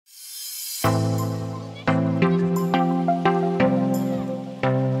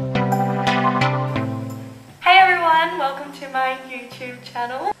to my YouTube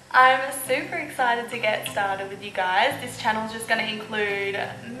channel. I'm super excited to get started with you guys. This channel is just going to include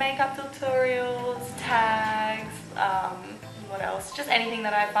makeup tutorials, tags, what else? Just anything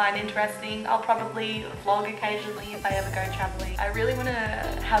that I find interesting. I'll probably vlog occasionally if I ever go traveling. I really want to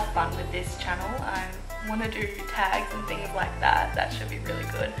have fun with this channel. I want to do tags and things like that. That should be really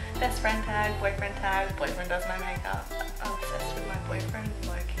good. Best friend tag, boyfriend does my makeup. I'm obsessed with my boyfriend,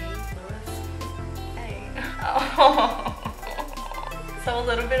 low-key, Lewis. Hey. Oh. So a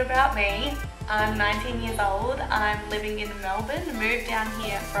little bit about me. I'm 19 years old. I'm living in Melbourne. Moved down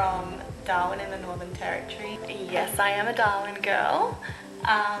here from Darwin in the Northern Territory. Yes, I am a Darwin girl.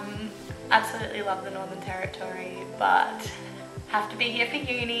 Absolutely love the Northern Territory, but have to be here for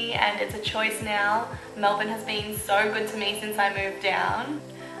uni and it's a choice now. Melbourne has been so good to me since I moved down.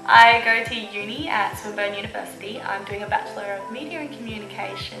 I go to uni at Swinburne University. I'm doing a Bachelor of Media and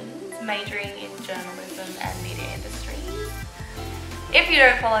Communications, majoring in journalism and media industries. If you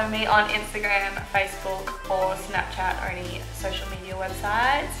don't follow me on Instagram, Facebook or Snapchat or any social media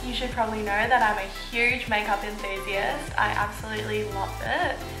websites, you should probably know that I'm a huge makeup enthusiast. I absolutely love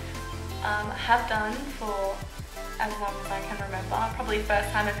it. Have done for as long as I can remember. Probably the first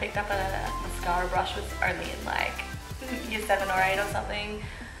time I picked up a mascara brush was only in like year 7 or 8 or something.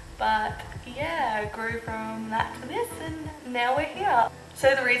 But yeah, I grew from that to this and now we're here.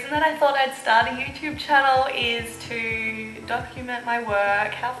 So the reason that I thought I'd start a YouTube channel is to document my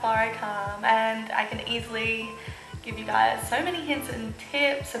work, how far I come, and I can easily give you guys so many hints and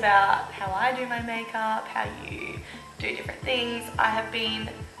tips about how I do my makeup, how you do different things. I have been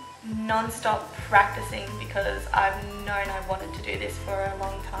non-stop practicing because I've known I wanted to do this for a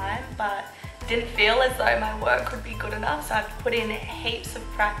long time, but didn't feel as though my work would be good enough, so I've put in heaps of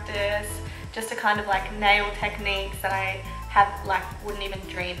practice just to kind of like nail techniques that I wouldn't even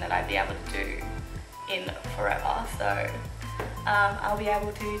dream that I'd be able to do in forever. So I'll be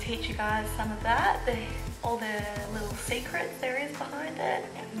able to teach you guys some of that, all the little secrets there is behind it.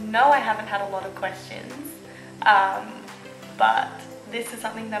 No, I haven't had a lot of questions, but this is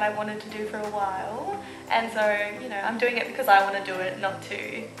something that I wanted to do for a while, and so, you know, I'm doing it because I want to do it, not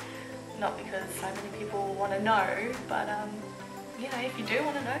because so many people want to know, but you know, if you do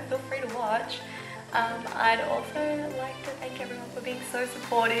want to know, feel free to watch. I'd also like to thank everyone for being so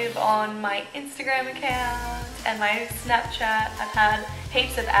supportive on my Instagram account and my Snapchat. I've had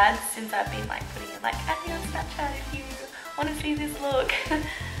heaps of ads since I've been like putting in like, add me on Snapchat if you want to see this look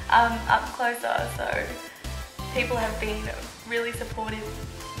up closer. So people have been really supportive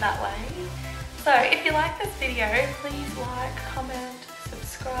that way. So if you like this video, please like, comment,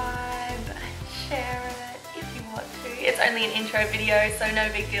 subscribe, share it if you want to. It's only an intro video, so no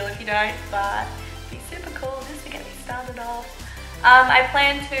big deal if you don't, but it'd be super cool just to get me started off. I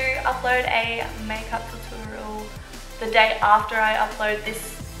plan to upload a makeup tutorial the day after I upload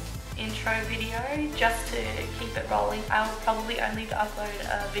this intro video, just to keep it rolling. I'll probably only upload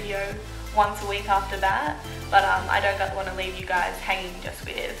a video once a week after that, but I don't want to leave you guys hanging just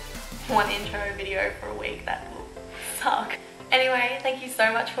with one intro video for a week. That will suck. Anyway, thank you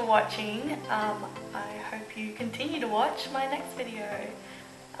so much for watching. I hope you continue to watch my next video.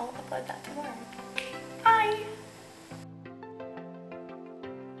 I'll upload that tomorrow. Bye!